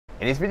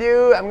In this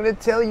video, I'm going to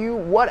tell you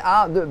what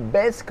are the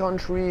best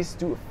countries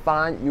to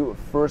find your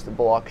first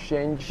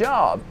blockchain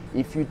job.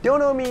 If you don't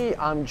know me,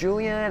 I'm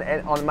Julian,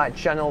 and on my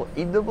channel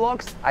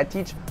EatTheBlocks, I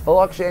teach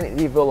blockchain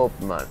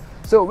development.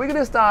 So we're going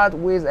to start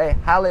with a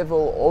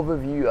high-level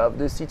overview of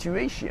the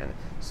situation.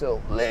 So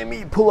let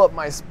me pull up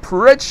my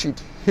spreadsheet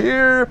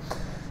here.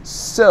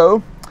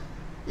 So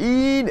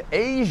in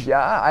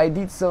Asia, I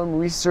did some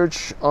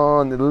research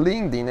on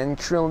LinkedIn, and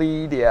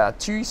currently there are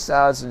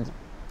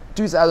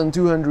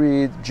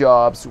 2,200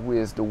 jobs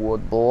with the word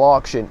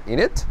blockchain in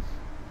it.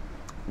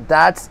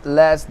 That's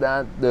less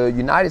than the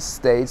United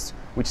States,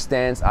 which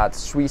stands at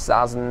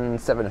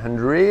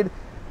 3,700,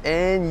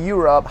 and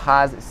Europe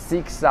has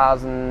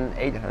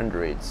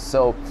 6,800.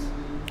 So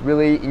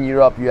really in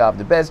Europe you have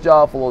the best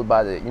job, followed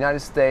by the United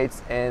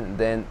States and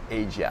then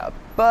Asia.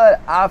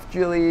 But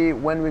actually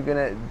when we're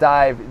gonna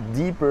dive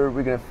deeper,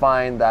 we're gonna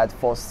find that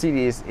for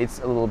cities it's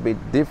a little bit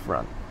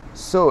different.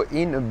 So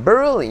in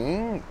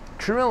Berlin,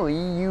 currently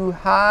you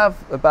have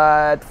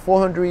about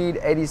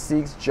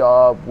 486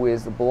 jobs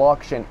with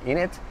blockchain in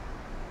it.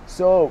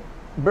 So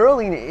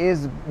Berlin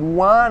is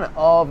one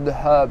of the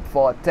hubs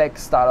for tech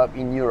startup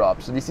in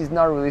Europe. So this is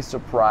not really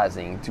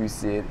surprising to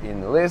see it in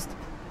the list.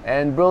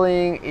 And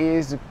Berlin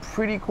is a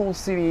pretty cool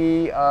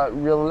city,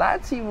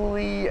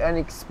 relatively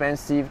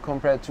inexpensive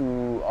compared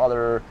to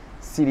other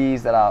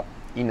cities that are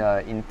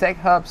in tech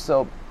hubs.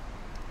 So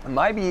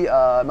might be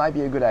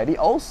a good idea.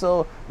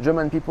 Also,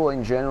 German people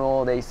in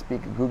general, they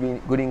speak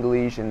good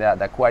English and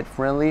they're quite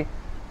friendly.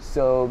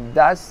 So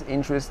that's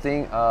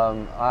interesting.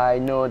 I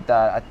know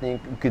that I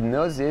think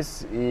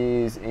Gnosis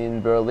is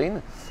in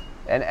Berlin,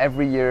 and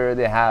every year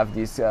they have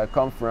this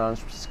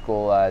conference which is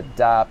called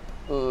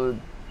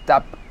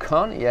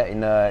DAppCon, yeah,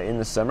 in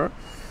the summer.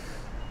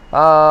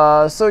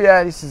 So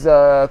yeah, this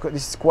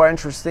is quite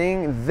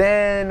interesting.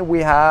 Then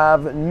we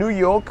have New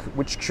York,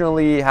 which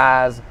currently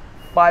has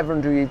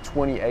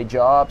 528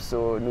 jobs.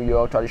 So New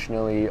York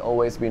traditionally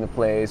always been a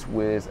place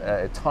with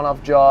a ton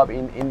of jobs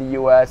in the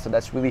US. So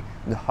that's really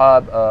the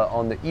hub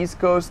on the East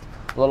Coast.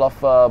 A lot of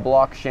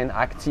blockchain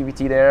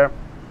activity there.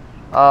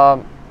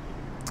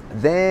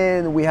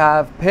 Then we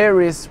have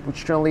Paris,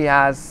 which currently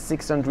has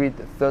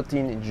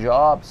 613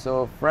 jobs.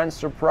 So France,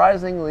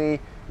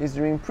 surprisingly, is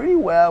doing pretty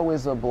well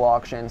with a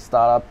blockchain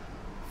startup.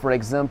 For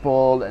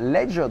example,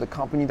 Ledger, the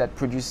company that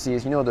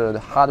produces,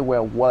 the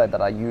hardware wallet that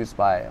are used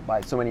by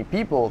so many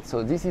people.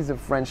 So this is a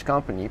French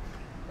company,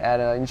 and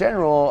in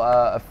general,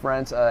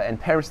 France and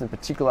Paris in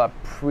particular are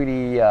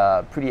pretty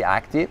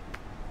active.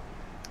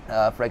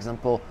 For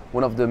example,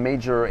 one of the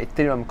major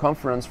Ethereum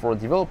conference for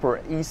developer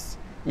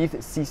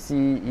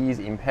ETHCC is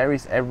in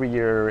Paris every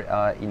year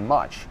in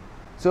March.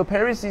 So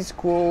Paris is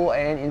cool,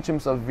 and in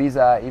terms of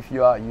visa, if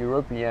you are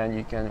European,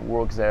 you can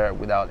work there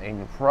without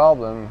any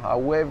problem.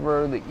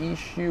 However, the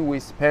issue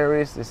with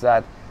Paris is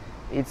that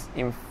it's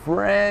in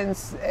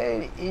France,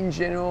 and in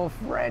general,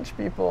 French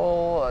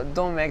people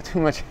don't make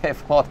too much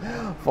effort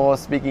for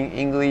speaking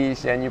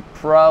English, and you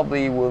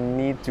probably will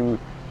need to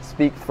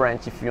speak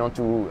French if you want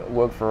to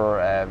work for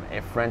a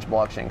French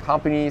blockchain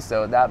company,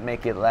 so that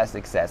makes it less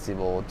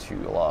accessible to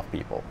a lot of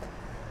people.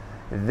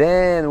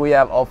 Then we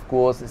have, of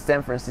course,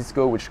 San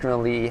Francisco, which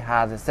currently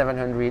has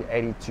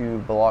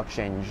 782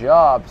 blockchain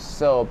jobs.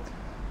 So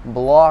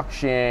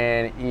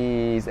blockchain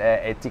is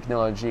a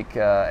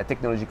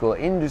technological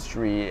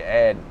industry,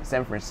 and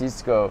San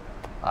Francisco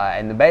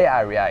and the Bay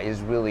Area is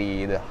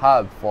really the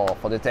hub for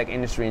the tech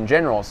industry in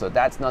general. So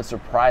that's not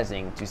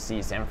surprising to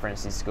see San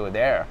Francisco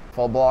there.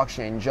 For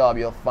blockchain job,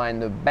 you'll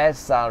find the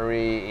best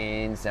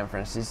salary in San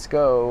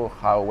Francisco.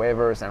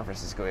 However, San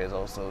Francisco is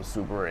also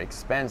super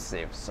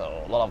expensive.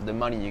 So a lot of the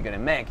money you're gonna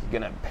make,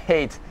 you're gonna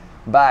pay it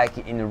back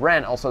in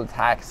rent. Also, the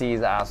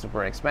taxis are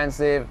super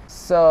expensive.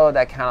 So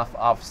that kind of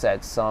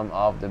offsets some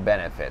of the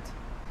benefit.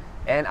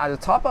 And at the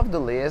top of the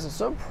list,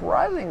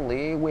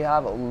 surprisingly, we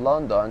have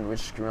London,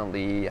 which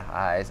currently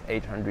has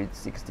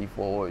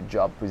 864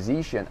 job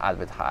positions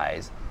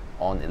advertised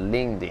on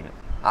LinkedIn.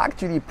 I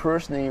actually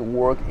personally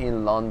work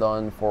in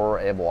London for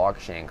a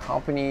blockchain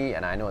company,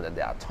 and I know that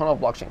there are a ton of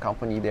blockchain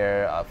companies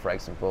there. For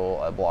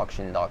example,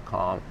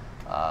 blockchain.com,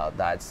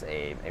 that's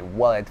a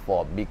wallet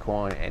for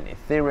Bitcoin and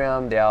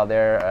Ethereum. They are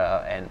there,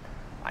 and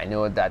I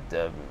know that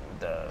the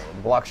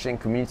blockchain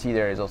community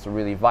there is also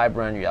really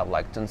vibrant. You have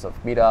like tons of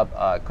meetup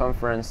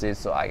conferences,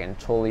 so I can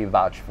totally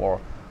vouch for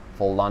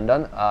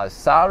London.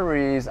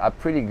 Salaries are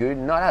pretty good,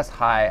 not as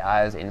high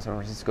as in San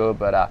Francisco,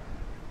 but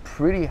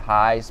pretty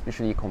high,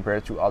 especially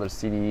compared to other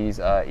cities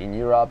in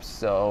Europe.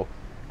 So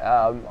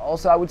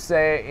also I would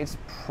say it's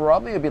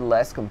probably a bit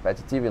less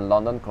competitive in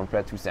London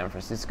compared to San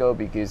Francisco,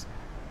 because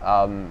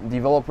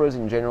developers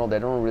in general, they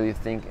don't really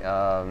think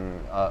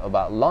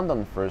about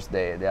London first.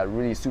 They are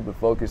really super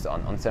focused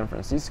on San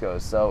Francisco.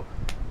 So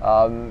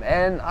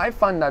and I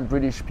find that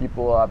British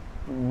people are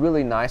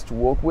really nice to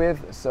work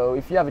with. So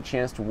if you have a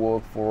chance to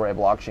work for a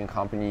blockchain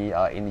company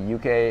in the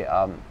UK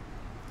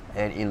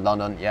and in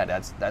London, yeah,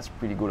 that's a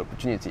pretty good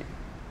opportunity.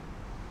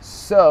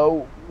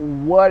 So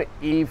what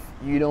if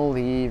you don't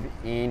live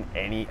in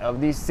any of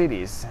these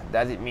cities?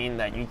 Does it mean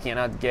that you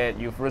cannot get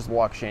your first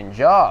blockchain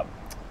job?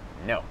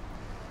 No,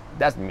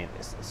 doesn't mean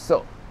this.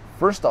 So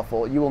first of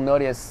all, you will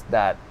notice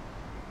that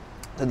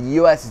the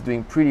US is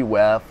doing pretty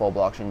well for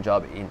blockchain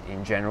job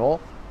in general,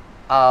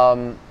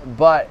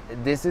 but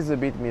this is a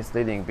bit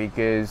misleading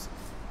because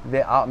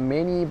there are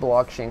many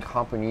blockchain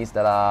companies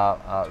that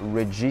are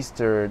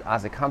registered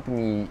as a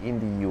company in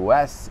the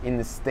US, in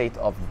the state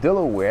of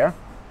Delaware,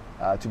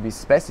 to be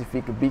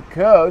specific,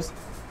 because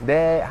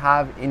they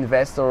have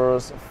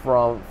investors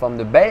from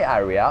the Bay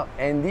Area,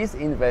 and these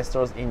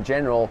investors in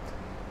general,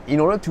 in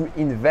order to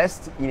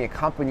invest in a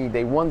company,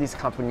 they want this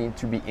company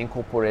to be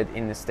incorporated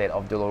in the state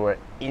of Delaware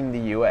in the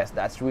US.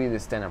 That's really the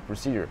standard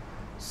procedure.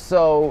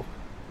 So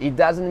it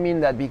doesn't mean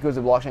that because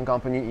a blockchain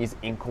company is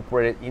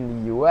incorporated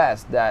in the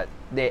US that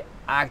they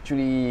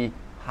actually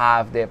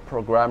have their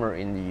programmer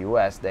in the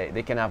US.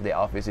 They can have their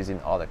offices in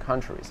other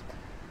countries.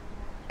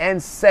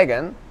 And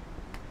second,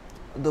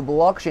 the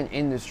blockchain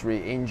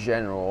industry in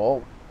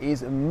general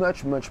is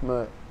much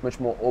more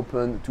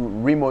open to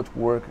remote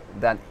work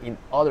than in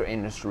other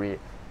industry.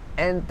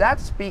 And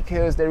that's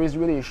because there is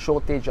really a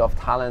shortage of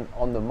talent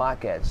on the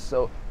market.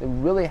 So they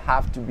really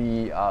have to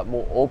be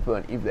more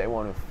open if they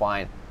want to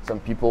find some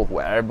people who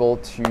are able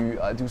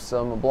to do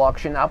some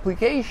blockchain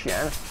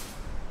application.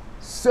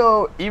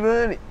 So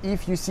even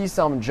if you see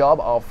some job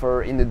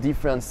offer in the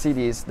different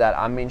cities that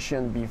I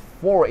mentioned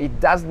before, it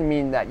doesn't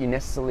mean that you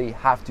necessarily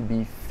have to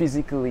be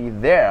physically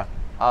there.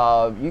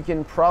 You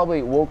can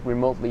probably work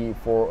remotely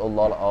for a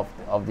lot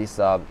of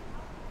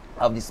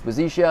this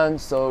position.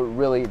 So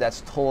really,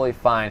 that's totally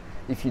fine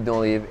if you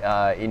don't live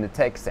in the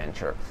tech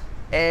center.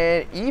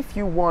 And if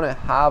you want to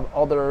have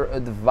other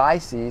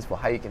advices for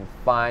how you can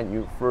find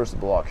your first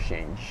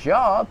blockchain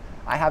job,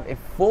 I have a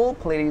full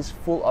playlist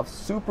full of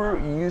super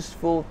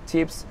useful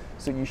tips,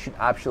 so you should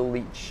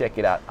absolutely check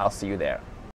it out. I'll see you there.